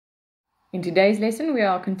In today's lesson, we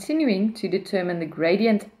are continuing to determine the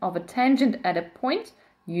gradient of a tangent at a point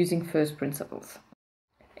using first principles.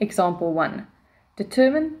 Example 1.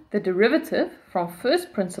 Determine the derivative from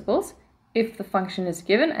first principles if the function is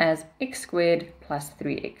given as x squared plus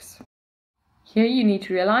 3x. Here you need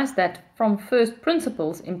to realize that from first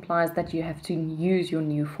principles implies that you have to use your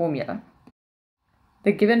new formula.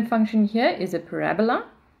 The given function here is a parabola,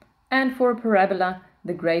 and for a parabola,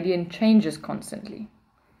 the gradient changes constantly.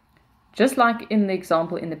 Just like in the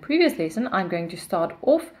example in the previous lesson, I'm going to start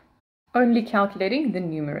off only calculating the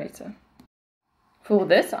numerator. For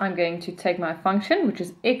this, I'm going to take my function, which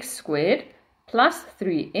is x squared plus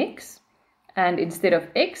 3x, and instead of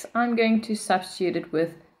x, I'm going to substitute it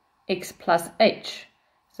with x plus h.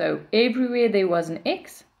 So everywhere there was an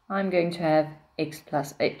x, I'm going to have x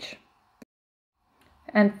plus h.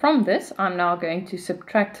 And from this, I'm now going to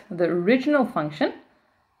subtract the original function,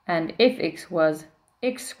 and fx was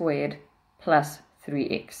x squared plus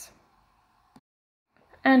 3x.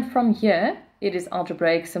 And from here, it is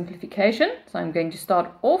algebraic simplification. So I'm going to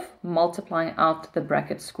start off multiplying out the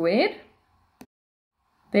bracket squared.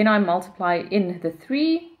 Then I multiply in the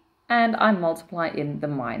 3 and I multiply in the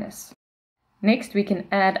minus. Next, we can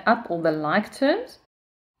add up all the like terms.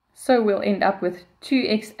 So we'll end up with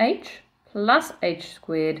 2xh plus h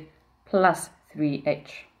squared plus 3h.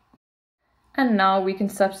 And now we can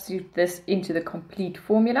substitute this into the complete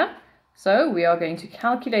formula. So we are going to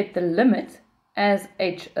calculate the limit as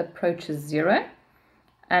h approaches 0.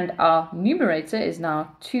 And our numerator is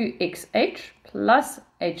now 2xh plus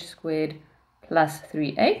h squared plus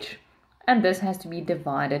 3h. And this has to be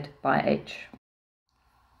divided by h.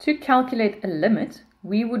 To calculate a limit,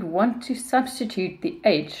 we would want to substitute the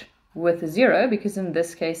h with 0, because in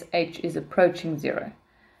this case h is approaching 0.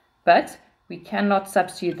 But we cannot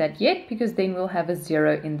substitute that yet, because then we'll have a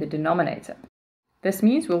 0 in the denominator. This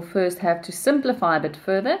means we'll first have to simplify a bit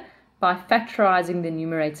further by factorizing the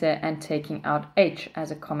numerator and taking out h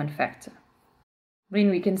as a common factor. Then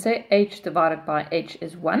we can say h divided by h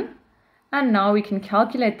is 1. And now we can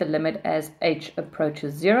calculate the limit as h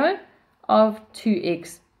approaches 0 of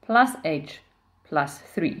 2x plus h plus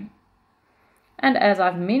 3. And as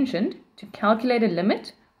I've mentioned, to calculate a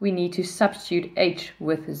limit, we need to substitute h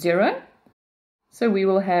with 0. So we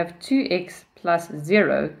will have 2x plus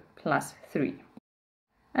 0 plus 3.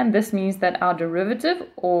 And this means that our derivative,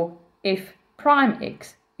 or f prime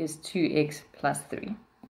x, is 2x plus 3.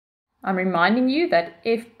 I'm reminding you that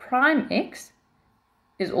f prime x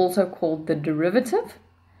is also called the derivative,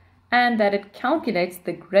 and that it calculates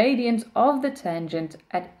the gradient of the tangent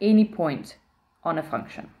at any point on a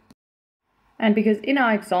function. And because in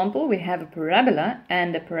our example we have a parabola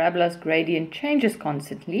and the parabola's gradient changes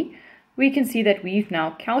constantly, we can see that we've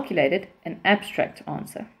now calculated an abstract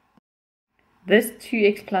answer. This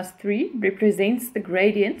 2x plus 3 represents the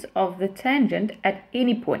gradient of the tangent at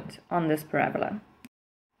any point on this parabola.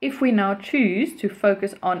 If we now choose to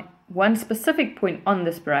focus on one specific point on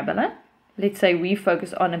this parabola, let's say we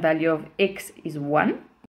focus on a value of x is 1,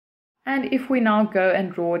 and if we now go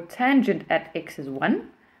and draw a tangent at x is 1,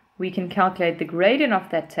 we can calculate the gradient of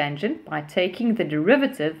that tangent by taking the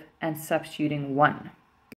derivative and substituting 1.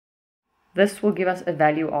 This will give us a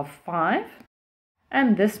value of 5,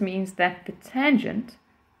 and this means that the tangent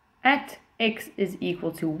at x is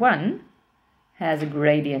equal to 1 has a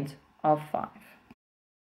gradient of 5.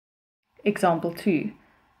 Example 2.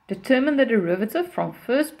 Determine the derivative from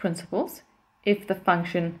first principles if the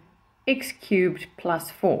function x cubed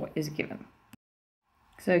plus 4 is given.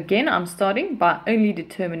 So again, I'm starting by only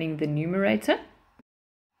determining the numerator.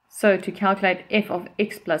 So to calculate f of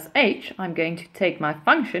x plus h, I'm going to take my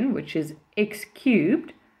function, which is x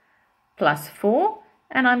cubed plus 4,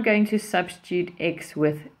 and I'm going to substitute x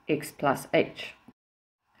with x plus h.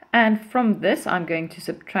 And from this, I'm going to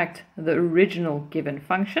subtract the original given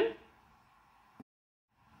function.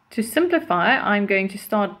 To simplify, I'm going to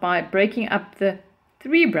start by breaking up the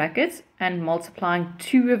 3 brackets and multiplying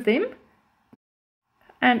 2 of them.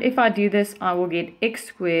 And if I do this, I will get x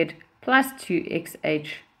squared plus 2xh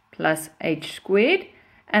plus h squared.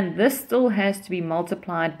 And this still has to be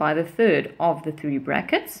multiplied by the third of the 3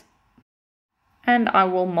 brackets. And I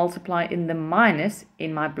will multiply in the minus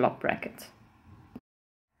in my block bracket.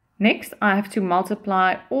 Next, I have to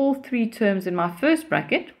multiply all 3 terms in my first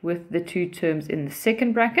bracket with the 2 terms in the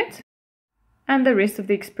second bracket. And the rest of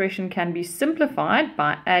the expression can be simplified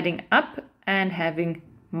by adding up and having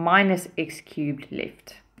minus x cubed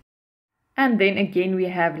left. And then again we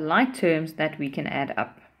have like terms that we can add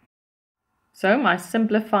up. So my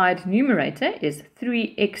simplified numerator is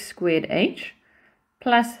 3x squared h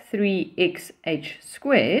plus 3xh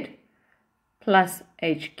squared plus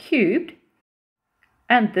h cubed,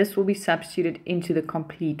 and this will be substituted into the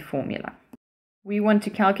complete formula. We want to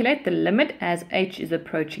calculate the limit as h is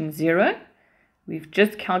approaching 0. We've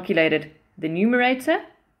just calculated the numerator,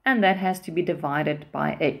 and that has to be divided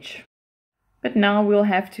by h. But now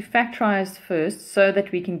we'll have to factorize first so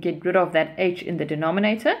that we can get rid of that h in the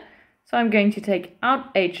denominator. So I'm going to take out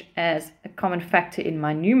h as a common factor in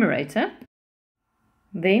my numerator.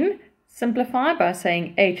 Then simplify by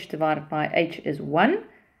saying h divided by h is 1,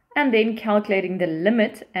 and then calculating the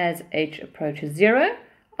limit as h approaches 0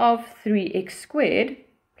 of 3x squared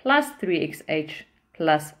plus 3xh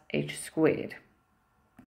plus h squared.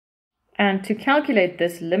 And to calculate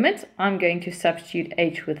this limit, I'm going to substitute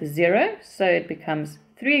h with 0, so it becomes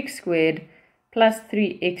 3x squared plus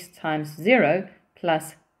 3x times 0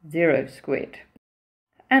 plus 0 squared.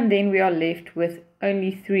 And then we are left with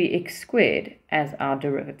only 3x squared as our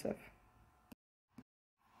derivative.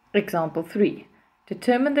 Example 3.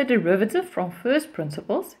 Determine the derivative from first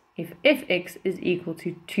principles if fx is equal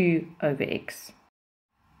to 2 over x.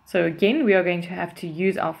 So again, we are going to have to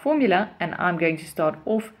use our formula, and I'm going to start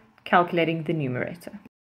off calculating the numerator.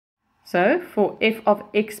 So for f of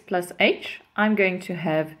x plus h, I'm going to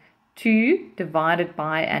have 2 divided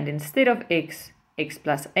by, and instead of x, x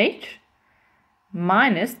plus h,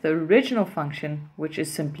 minus the original function, which is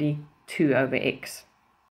simply 2 over x.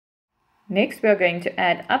 Next, we are going to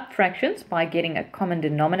add up fractions by getting a common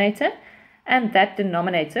denominator, and that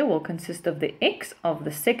denominator will consist of the x of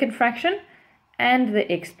the second fraction and the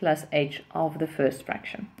x plus h of the first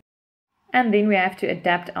fraction. And then we have to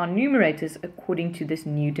adapt our numerators according to this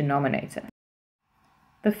new denominator.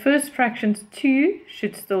 The first fraction's 2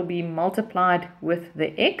 should still be multiplied with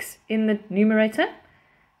the x in the numerator,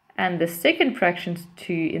 and the second fraction's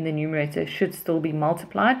 2 in the numerator should still be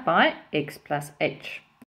multiplied by x plus h.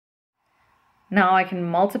 Now I can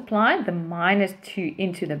multiply the minus 2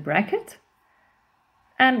 into the bracket,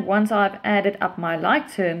 and once I've added up my like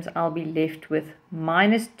terms, I'll be left with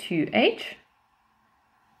minus 2h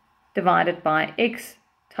divided by x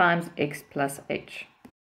times x plus h.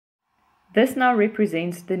 This now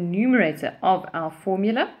represents the numerator of our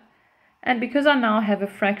formula, and because I now have a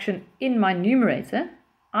fraction in my numerator,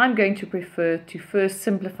 I'm going to prefer to first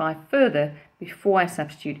simplify further before I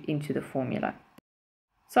substitute into the formula.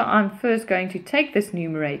 So I'm first going to take this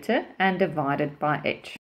numerator and divide it by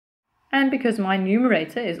h. And because my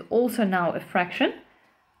numerator is also now a fraction,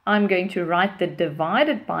 I'm going to write the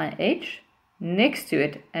divided by h next to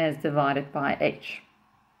it as divided by h.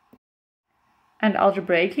 And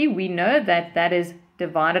algebraically, we know that that is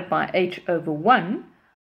divided by h over 1,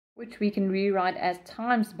 which we can rewrite as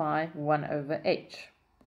times by 1 over h.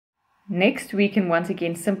 Next, we can once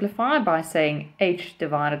again simplify by saying h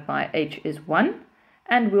divided by h is 1,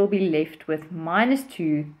 and we'll be left with minus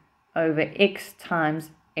 2 over x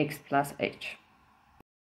times x plus h.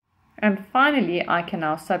 And finally, I can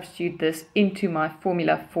now substitute this into my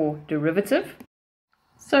formula for derivative.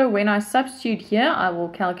 So when I substitute here, I will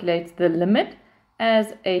calculate the limit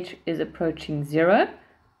as h is approaching 0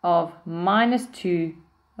 of minus 2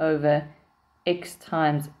 over x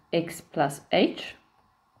times x plus h.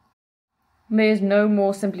 There's no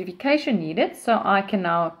more simplification needed, so I can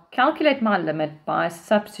now calculate my limit by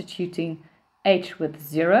substituting h with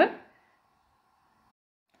 0.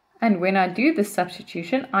 And when I do this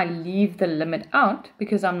substitution, I leave the limit out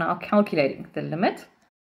because I'm now calculating the limit.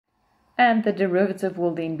 And the derivative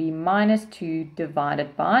will then be minus 2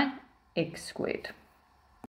 divided by x squared.